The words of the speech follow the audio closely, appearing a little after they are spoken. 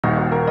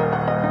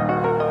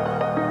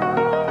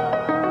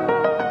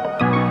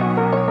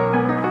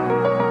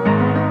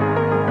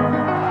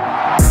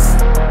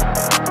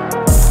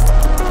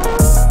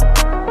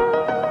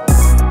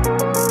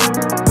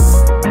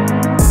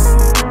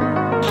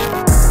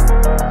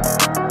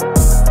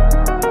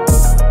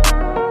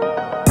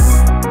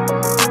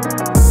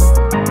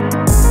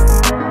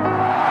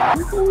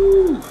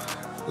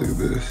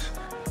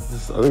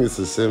think it's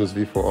the Sims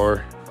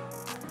V4R.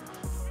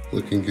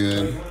 Looking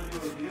good.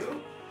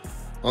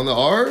 On the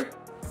R?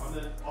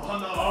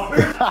 On the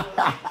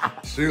R.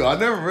 Shoot,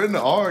 I've never ridden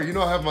the R. You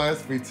know I have my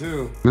SP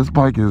too. This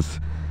bike is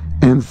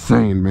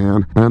insane,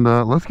 man. And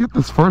let's get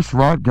this first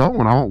ride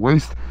going. I won't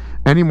waste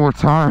any more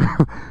time.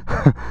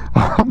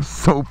 I'm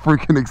so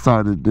freaking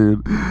excited,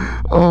 dude.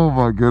 Oh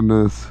my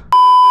goodness.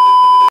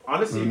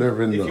 Honestly,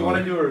 if you want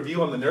to do a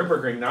review on the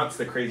Nurburgring, that's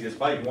the craziest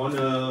bike. One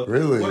of...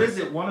 Really? What is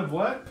it? One of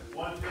what?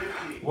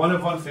 150. One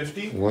of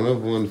 150? One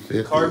of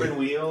 150. Carbon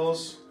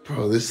wheels.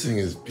 Bro, this thing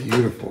is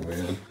beautiful,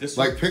 man.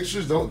 Like,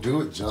 pictures don't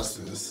do it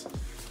justice.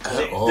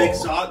 The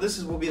exhaust,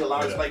 this will be the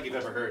loudest bike you've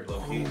ever heard,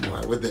 low-key. Oh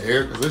my, with the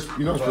air, because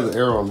you know it's with the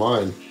air on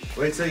mine.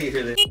 Wait till you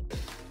hear this.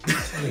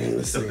 Dang,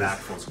 this the back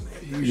one's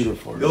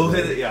beautiful. You'll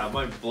hit it, yeah, it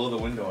might blow the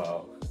window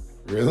out.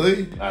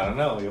 Really? I don't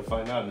know, you'll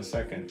find out in a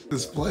second.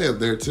 Display up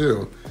there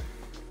too.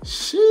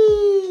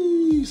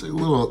 Sheesh, like a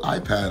little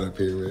iPad up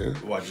here, man.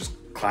 Well, just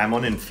climb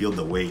on and feel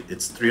the weight.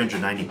 It's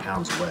 390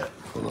 pounds wet.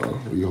 Hold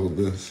on, will you hold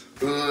this?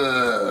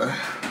 You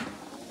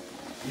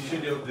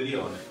should do a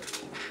video on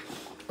it.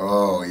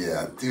 Oh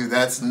yeah, dude,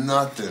 that's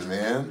nothing,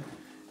 man.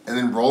 And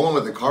then rolling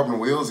with the carbon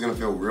wheel is gonna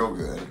feel real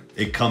good.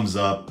 It comes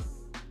up.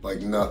 Like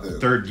nothing.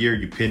 Third gear,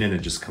 you pin in, it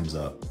just comes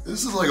up.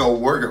 This is like a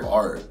work of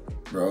art,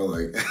 bro.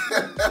 Like,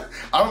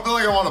 I don't feel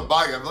like I'm on a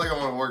bike. I feel like I'm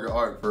on a work of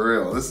art, for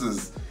real. This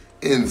is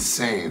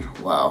insane.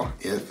 Wow.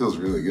 Yeah, it feels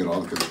really good, all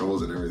the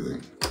controls and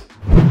everything.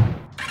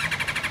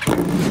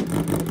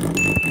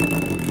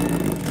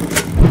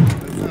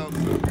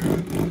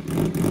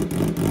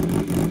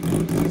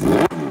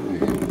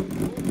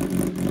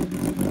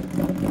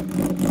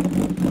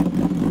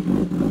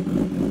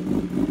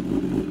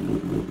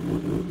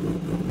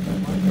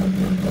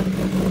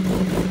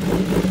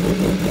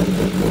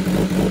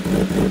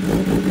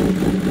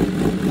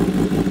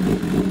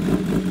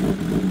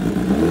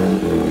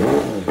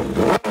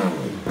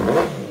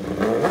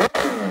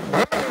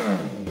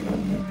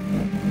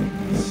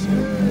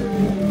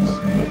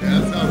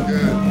 That sounds so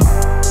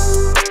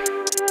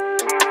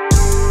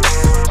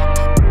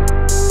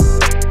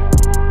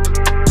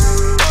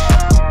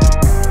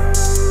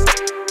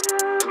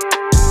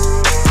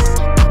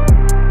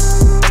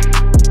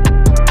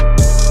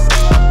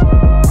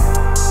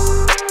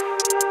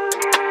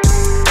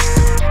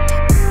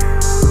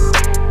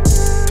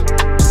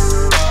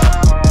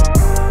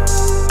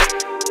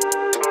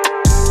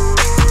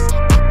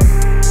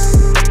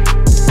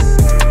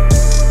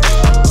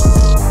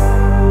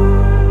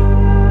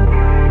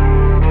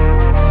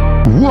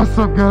What's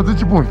up, guys?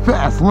 It's your boy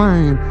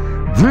FastLaneD,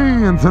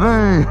 and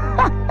today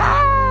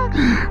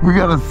we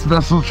got a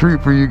special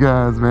treat for you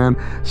guys, man.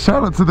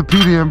 Shout out to the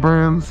PDM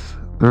Brands.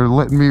 They're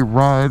letting me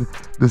ride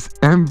this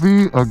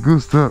MV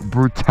Agusta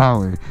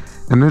Brutale,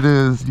 and it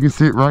is, you can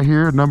see it right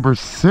here, number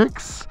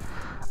 6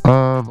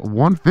 of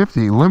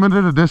 150,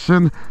 limited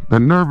edition, the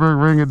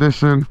Nurburgring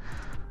edition.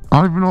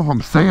 I don't even know if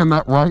I'm saying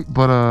that right,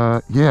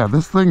 but yeah,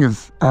 this thing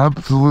is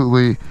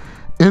absolutely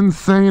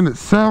insane. It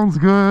sounds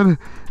good.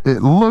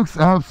 It looks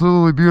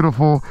absolutely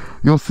beautiful.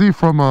 You'll see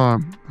from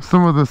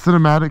some of the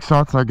cinematic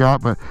shots I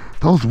got, but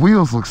those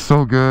wheels look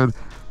so good.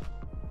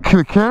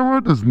 The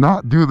camera does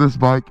not do this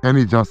bike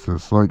any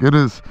justice. Like, it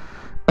is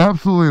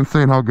absolutely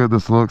insane how good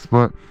this looks,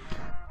 but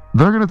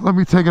they're gonna let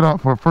me take it out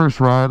for a first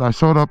ride. I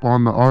showed up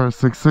on the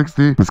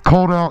RS660. It's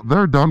cold out,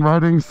 they're done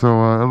riding,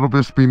 so it'll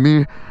just be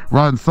me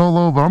riding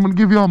solo, but I'm gonna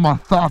give you all my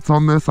thoughts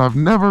on this. I've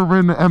never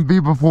ridden an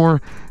MV before,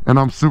 and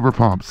I'm super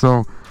pumped.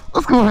 So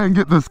let's go ahead and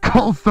get this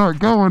cold start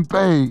going,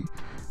 baby.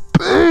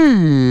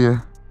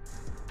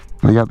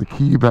 I got the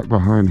key back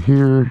behind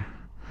here.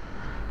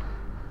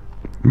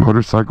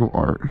 Motorcycle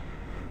art.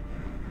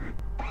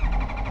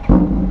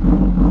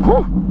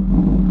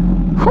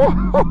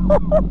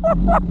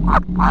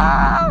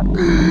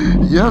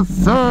 Yes,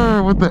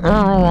 sir, with the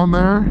arrow on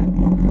there.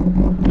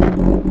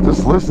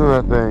 Just listen to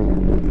that thing.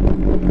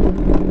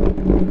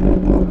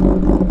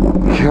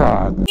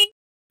 God.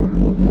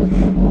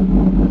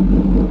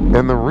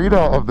 And the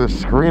readout of this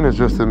screen is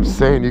just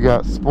insane. You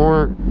got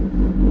sport.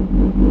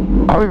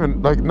 I don't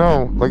even like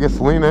it's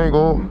lean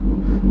angle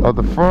of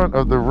the front,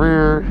 of the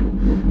rear,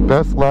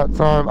 best lap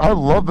time. I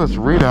love this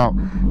readout.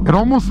 It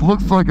almost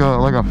looks like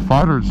a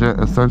fighter jet,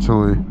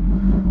 essentially.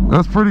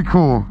 That's pretty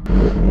cool.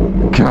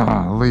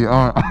 Golly,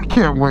 all right, I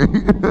can't wait.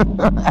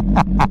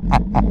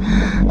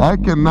 I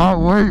cannot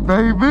wait,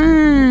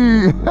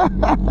 baby.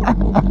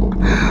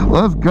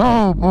 Let's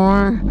go,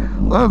 boy.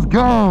 Let's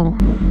go.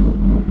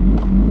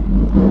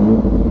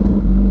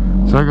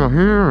 Should I go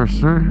here or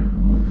straight?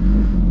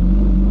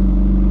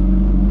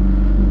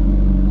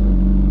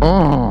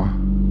 Oh,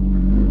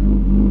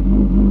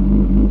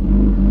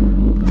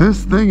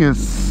 this thing is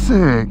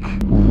sick.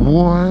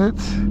 What?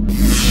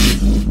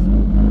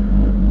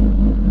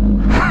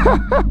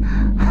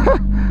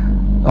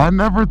 I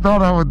never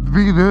thought I would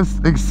be this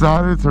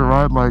excited to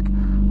ride like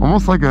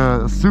almost like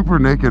a super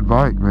naked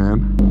bike,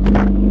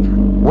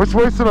 man. Which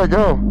way should I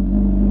go?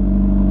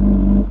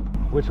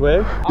 Which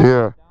way?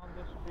 Yeah.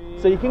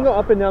 So you can go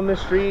up and down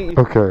this street.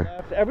 Okay.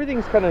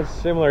 Everything's kind of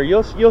similar.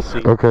 You'll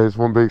see. Okay, it's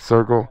one big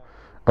circle.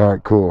 All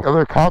right, cool. Are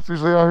there cops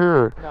usually out here?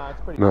 Or? No,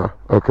 it's pretty No.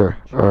 Okay.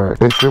 All right.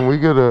 Hey, can we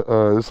get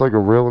a it's like a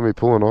reel of me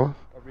pulling off?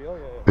 A reel,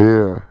 yeah.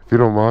 Yeah, if you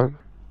don't mind.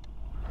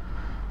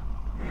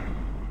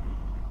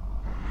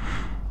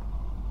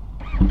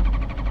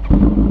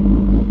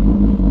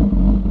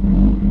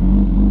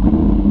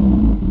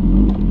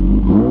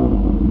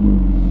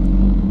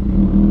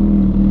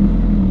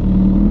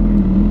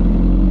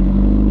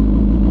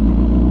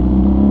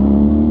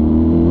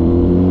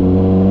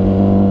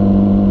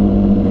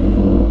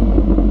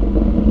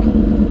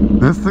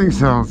 This thing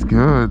sounds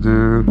good,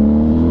 dude.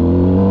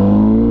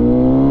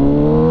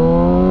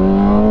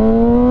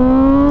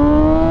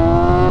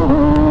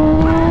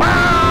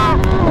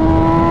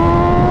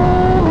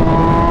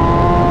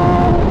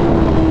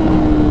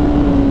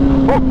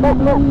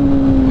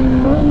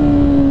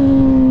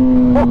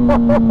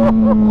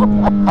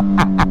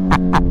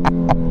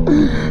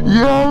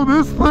 Yo,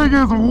 this thing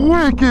is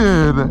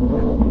wicked.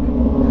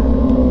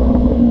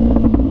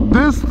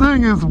 This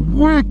thing is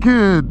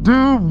wicked,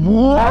 dude.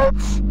 What?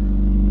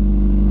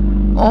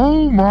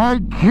 Oh my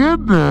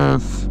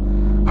goodness.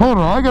 Hold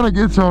on, I gotta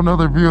get y'all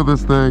another view of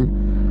this thing.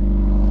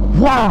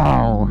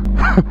 Wow.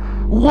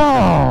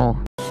 Wow.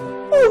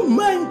 Oh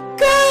my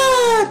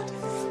god!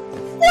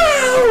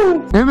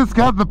 Wow! And it's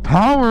got the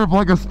power of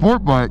like a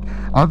sport bike.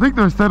 I think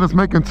they said it's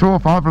making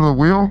 205 on the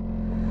wheel.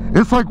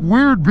 It's like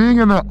weird being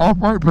in that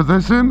upright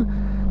position,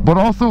 but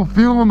also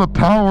feeling the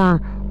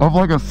power of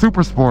like a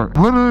super sport.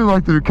 Literally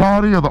like the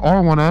Ducati or the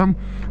R1M.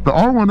 The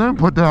R1M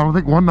put down, I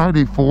think,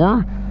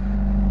 194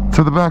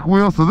 to the back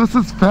wheel. So this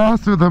is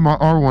faster than my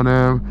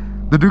R1M.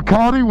 The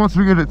Ducati, once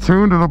we get it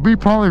tuned, it'll be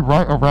probably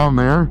right around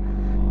there.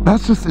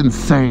 That's just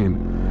insane.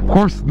 Of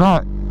course,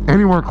 not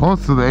anywhere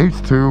close to the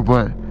H2,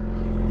 but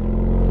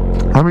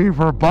I mean,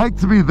 for a bike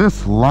to be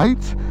this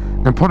light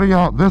and putting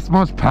out this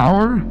much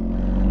power,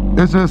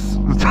 it's just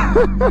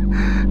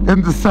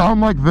and to sound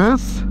like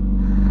this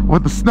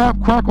with the snap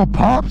crackle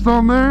pops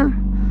on there,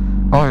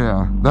 oh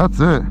yeah,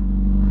 that's it.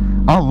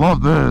 I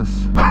love this.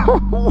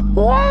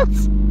 What?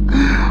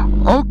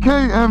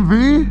 Okay,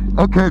 MV.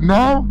 Okay,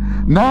 now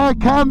I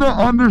kind of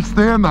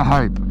understand the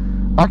hype.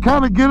 I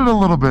kind of get it a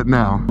little bit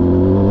now.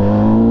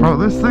 Bro,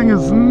 this thing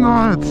is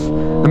nuts.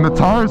 And the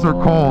tires are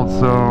cold,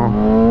 so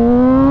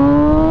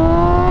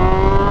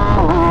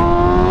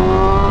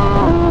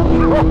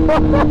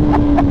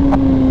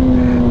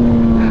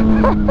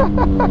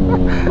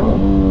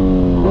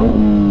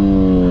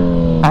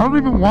I don't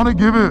even want to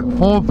give it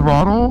full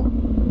throttle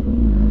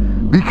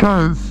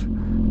because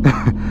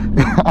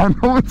I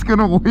know it's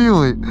gonna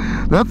wheelie.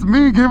 That's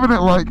me giving it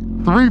like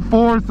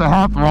 3/4 to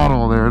half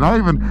throttle there. Not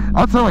even,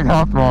 I'd say like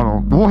half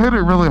throttle. We'll hit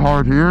it really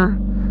hard here,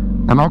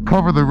 and I'll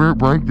cover the rear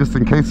brake just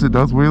in case it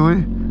does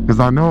wheelie,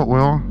 because I know it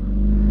will.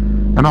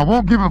 And I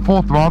won't give it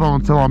full throttle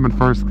until I'm in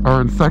first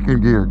or in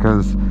second gear,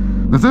 because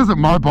this isn't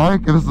my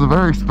bike and this is a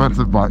very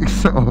expensive bike,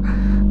 so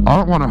I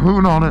don't want to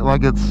hoon on it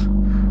like it's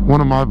one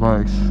of my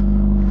bikes.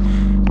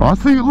 Oh, I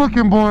see you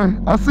looking, boy.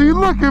 I see you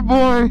looking,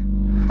 boy.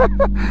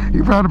 He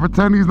trying to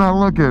pretend he's not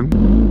looking.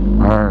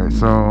 Alright,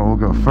 so we'll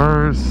go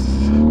first.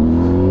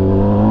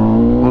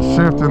 We'll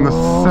shift in the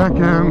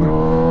second.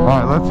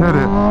 Alright, let's hit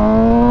it.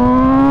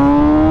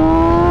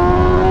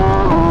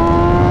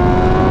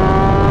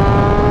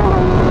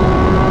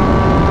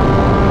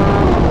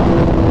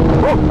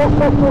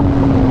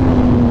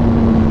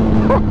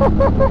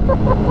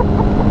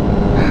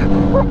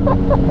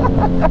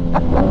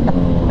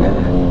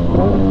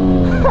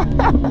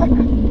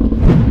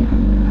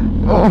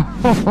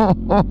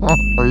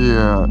 Oh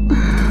yeah,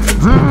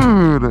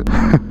 dude.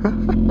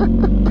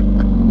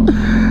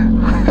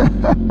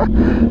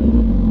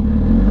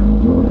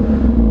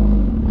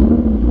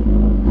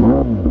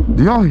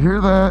 Do y'all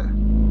hear that?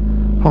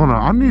 Hold on,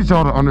 I need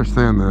y'all to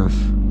understand this.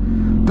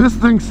 This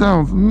thing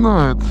sounds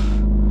nuts.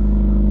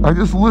 I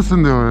just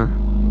listened to it.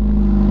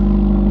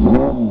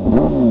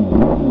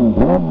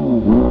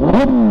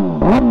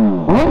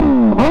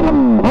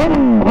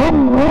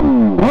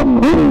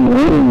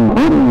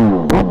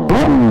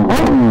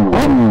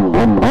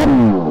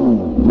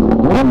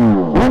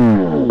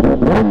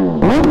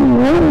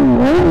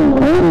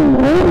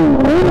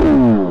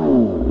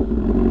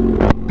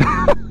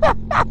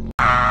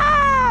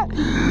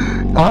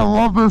 I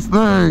love this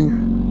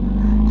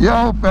thing.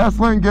 Yo,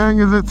 FastLaneD gang,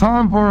 is it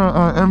time for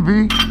a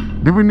MV?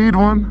 Do we need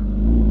one?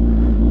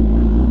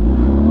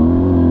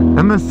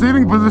 And the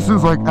seating position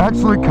is like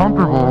actually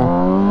comfortable.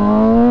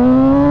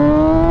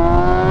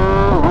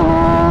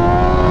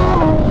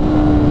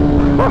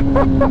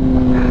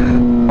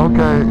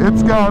 Okay,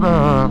 it's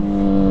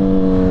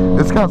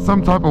got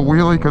some type of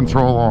wheelie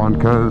control on,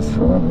 because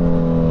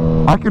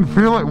I can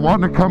feel it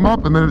wanting to come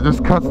up and then it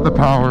just cuts the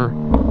power.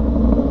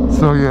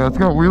 So yeah, it's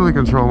got wheelie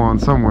control on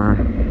somewhere.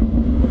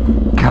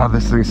 God,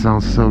 this thing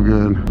sounds so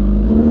good.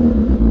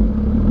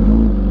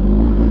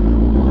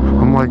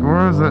 I'm like,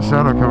 where is that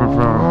shadow coming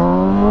from?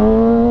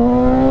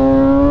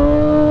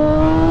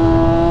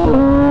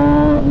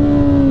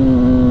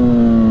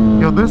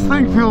 Yo, this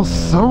thing feels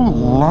so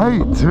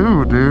light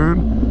too, dude.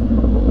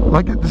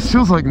 Like, it just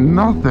feels like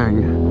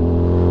nothing.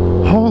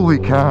 Holy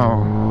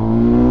cow.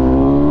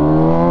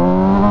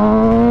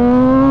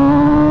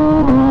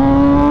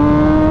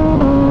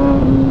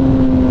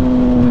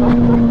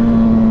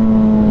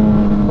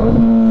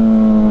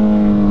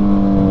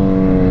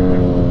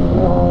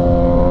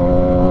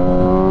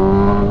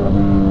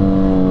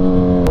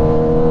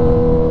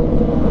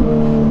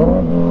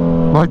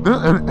 Like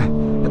this,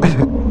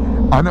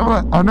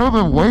 I know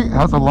the weight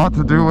has a lot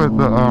to do with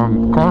the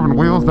carbon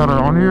wheels that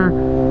are on here,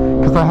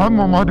 because I have them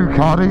on my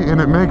Ducati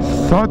and it makes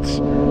such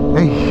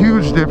a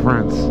huge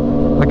difference,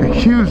 like a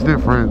huge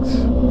difference.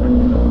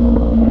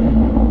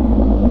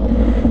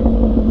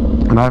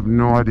 And I have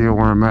no idea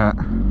where I'm at.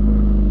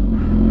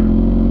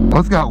 Oh,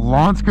 it's got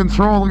launch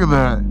control, look at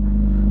that.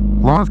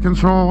 Launch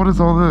control, what is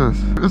all this?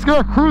 It's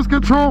got cruise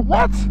control,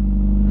 what?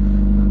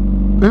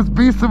 This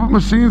beast of a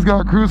machine's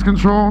got cruise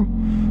control.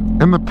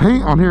 And the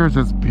paint on here is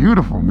just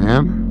beautiful,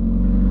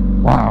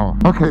 man. Wow.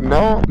 Okay,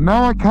 now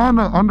I kind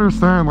of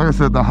understand, like I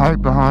said, the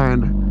hype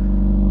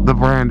behind the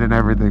brand and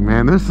everything,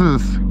 man. This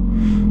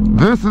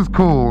is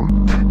cool.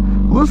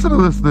 Listen to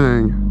this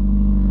thing.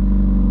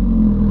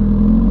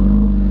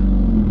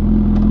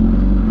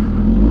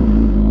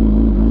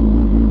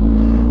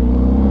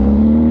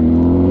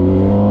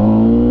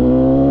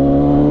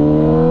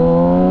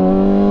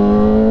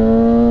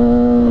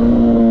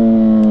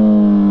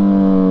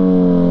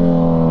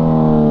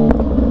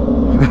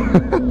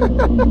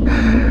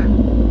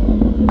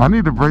 I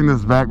need to bring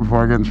this back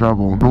before I get in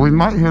trouble, but we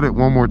might hit it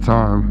one more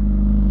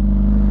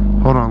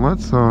time. Hold on,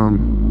 let's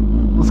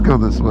go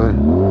this way.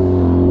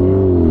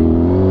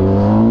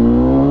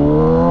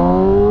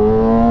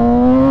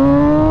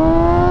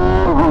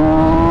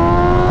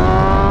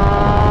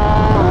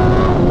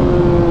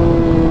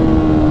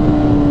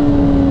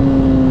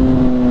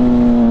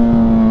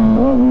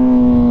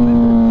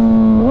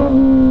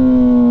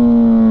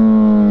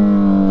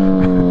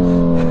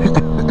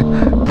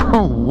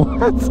 Bro,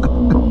 what?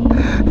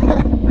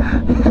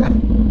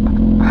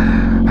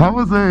 How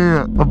is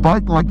a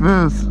bike like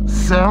this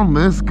sound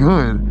this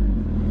good?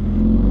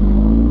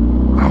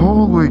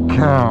 Holy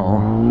cow.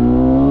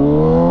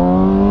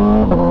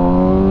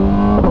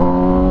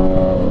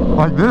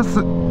 Like this,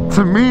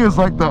 to me, is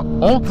like the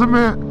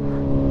ultimate,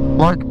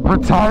 like,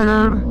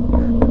 retired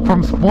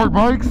from sport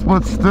bikes,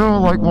 but still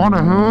like want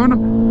to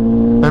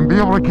hoon and be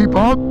able to keep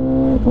up,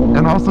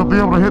 and also be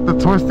able to hit the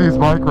twisties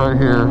bike right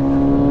here.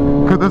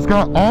 Because it's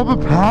got all the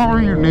power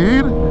you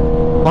need,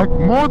 like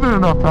more than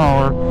enough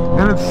power,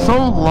 and it's so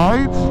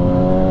light,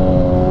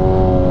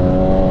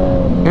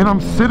 and I'm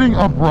sitting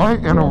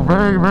upright in a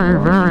very, very,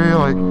 very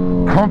like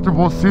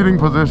comfortable seating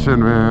position,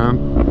 man.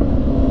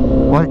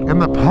 Like, in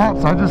the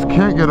pops, I just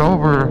can't get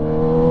over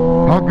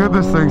how good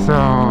this thing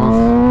sounds.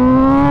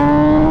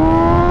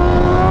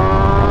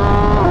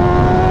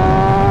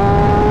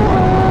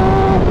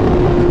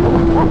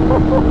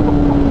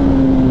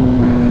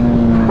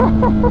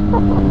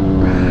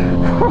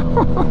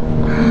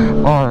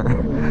 All right.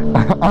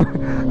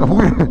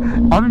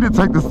 I need to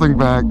take this thing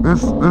back.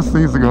 This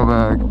needs to go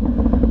back.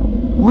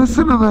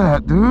 Listen to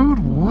that, dude.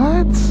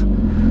 What?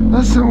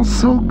 That sounds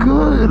so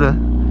good.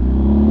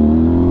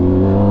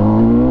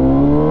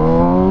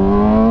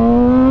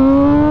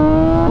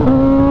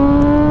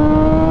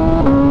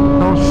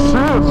 Those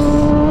shifts.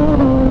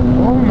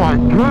 Oh my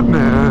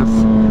goodness.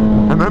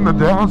 And then the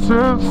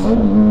downshifts.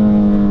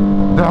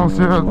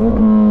 Downshift.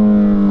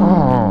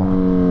 Oh.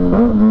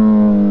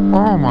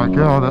 Oh my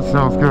God, that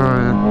sounds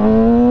good.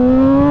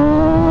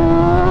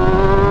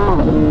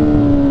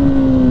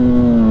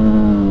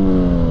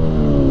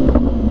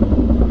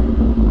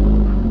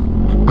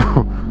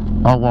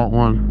 I want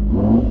one.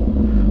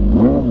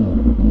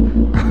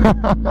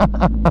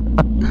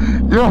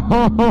 Yo,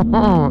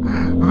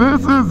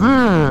 this is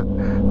it.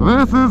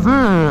 This is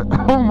it.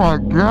 Oh my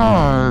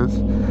gosh.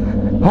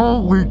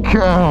 Holy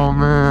cow,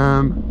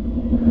 man.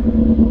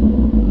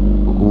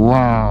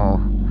 Wow.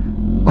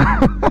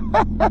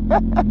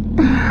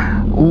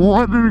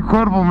 What an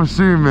incredible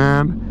machine,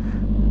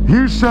 man.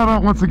 Huge shout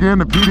out once again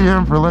to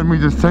PDM for letting me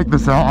just take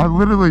this out. I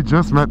literally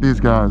just met these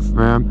guys,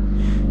 man.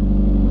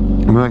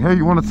 I'm like, hey,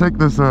 you want to take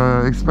this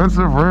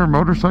expensive rare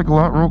motorcycle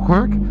out real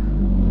quick?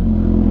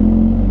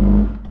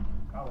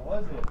 How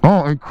was it?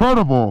 Oh,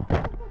 incredible.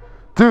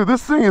 Dude,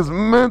 this thing is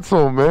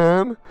mental,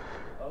 man.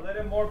 A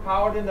little more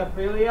power than the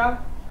Aprilia?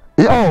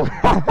 Yo,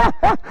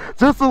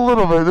 just a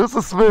little bit, just a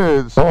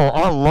smidge. Oh,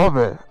 I love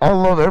it. I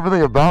love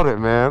everything about it,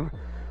 man.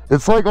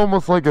 It's like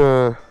almost like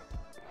a,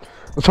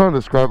 I'm trying to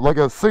describe, like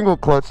a single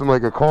clutch in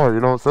like a car, you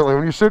know what I'm saying? Like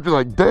when you shift, you're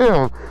like,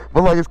 damn.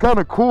 But like, it's kind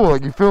of cool.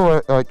 Like you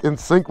feel like in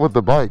sync with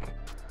the bike.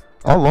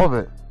 I love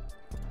it.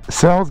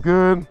 Sounds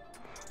good.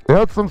 It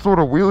has some sort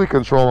of wheelie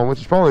control on, which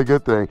is probably a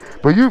good thing.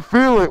 But you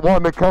feel it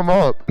wanting to come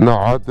up.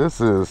 No,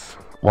 this is,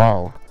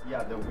 wow.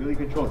 Yeah, the wheelie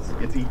control,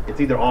 it's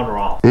either on or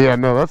off. Yeah,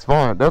 no, that's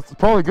fine. That's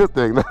probably a good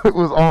thing that it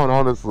was on,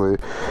 honestly.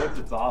 Once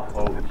it's off,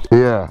 holy shit.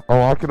 Yeah.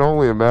 Oh, I can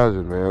only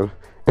imagine, man.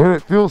 And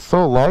it feels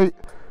so light.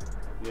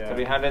 Yeah.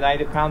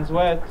 390 pounds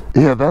wet.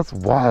 Yeah, that's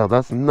wild.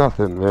 That's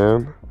nothing,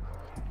 man.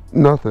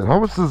 Nothing. How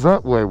much does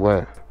that weigh?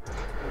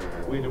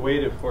 We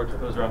weighed it for, it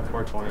was around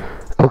 420.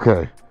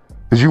 Okay.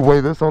 Did you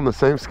weigh this on the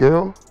same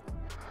scale?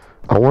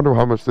 I wonder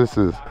how much this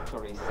is.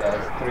 Factory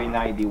says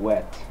 390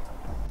 wet.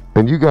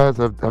 And you guys,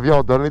 have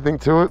y'all done anything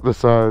to it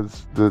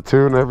besides the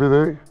tune and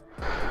everything?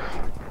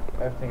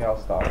 Everything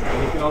else stopped.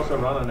 And you can also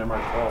run on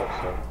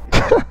MR12, so.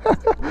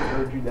 We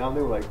heard you down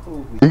there, we're like,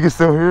 holy. You can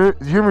still hear it?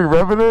 Did you hear me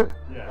revving it?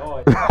 Yeah.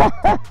 Oh,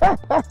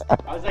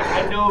 I was like,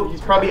 I know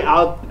he's probably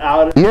out.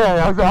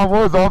 Yeah, I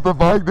was off the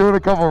bike doing a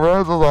couple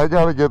runs. I was like, I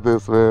gotta get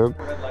this, man.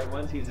 Red light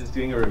once, he's just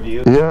doing a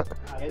review. Yeah.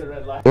 The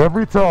red light.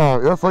 Every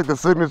time. That's like the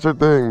signature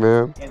thing,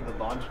 man. And the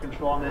launch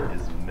control on it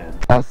is mint.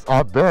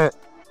 I bet.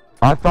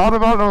 I thought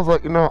about it. I was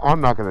like, you know,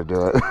 I'm not gonna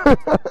do it.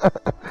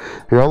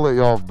 Here, I'll let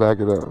y'all back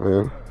it up,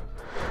 man.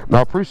 Now,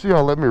 I appreciate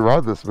y'all letting me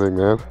ride this thing,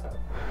 man.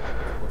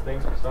 Well,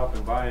 thanks for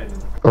stopping by.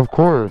 And Of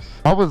course.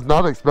 I was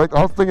not expecting.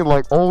 I was thinking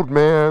like old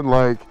man,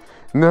 like,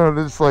 no,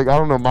 just like, I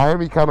don't know,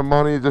 Miami kind of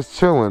money, just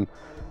chilling.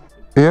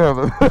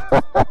 Yeah,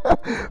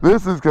 but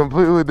this is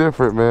completely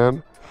different,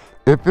 man.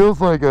 It feels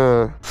like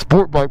a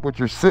sport bike, but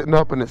you're sitting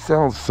up and it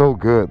sounds so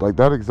good. Like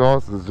that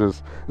exhaust is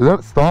just, is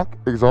that stock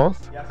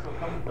exhaust? yeah, so it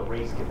comes with the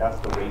race kit. That's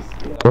the race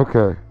kit.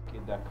 Okay.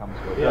 That comes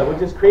with Yeah,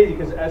 which is crazy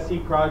because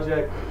SC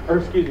Project, or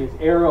excuse me, it's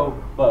Aero,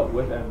 but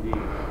with MV.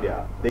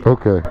 Yeah.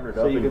 Okay.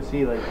 So you can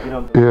see, like, you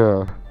know,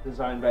 Yeah.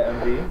 designed by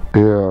MV.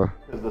 Yeah.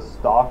 Because the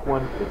stock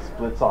one, it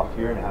splits off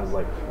here and it has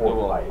like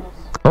 4 pipes.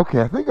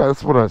 Okay, I think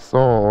that's what I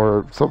saw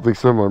or something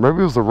similar. Maybe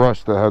it was the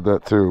Rush that had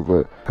that too,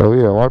 but hell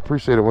yeah, well, I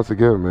appreciate it once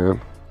again,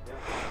 man.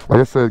 Like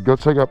I said, go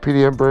check out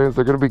PDM Brands.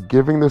 They're going to be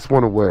giving this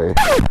one away.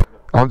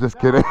 I'm just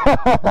kidding.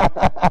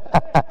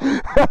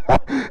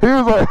 He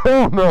was like,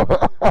 hell no.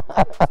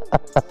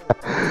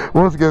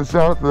 Once again,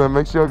 shout out to them.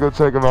 Make sure y'all go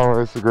check them out on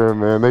Instagram,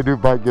 man. They do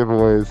bike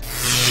giveaways.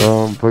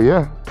 But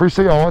yeah,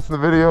 appreciate y'all watching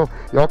the video.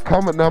 Y'all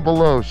comment down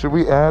below. Should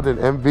we add an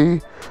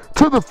MV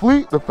to the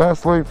fleet, the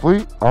fast lane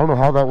fleet? I don't know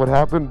how that would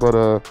happen, but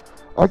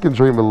I can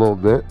dream a little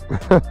bit.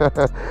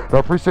 I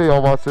appreciate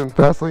y'all watching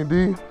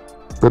FastLaneD,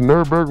 the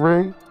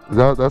Nurburgring.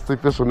 That's the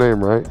official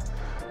name, right?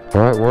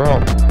 All right, we're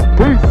out.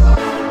 Peace.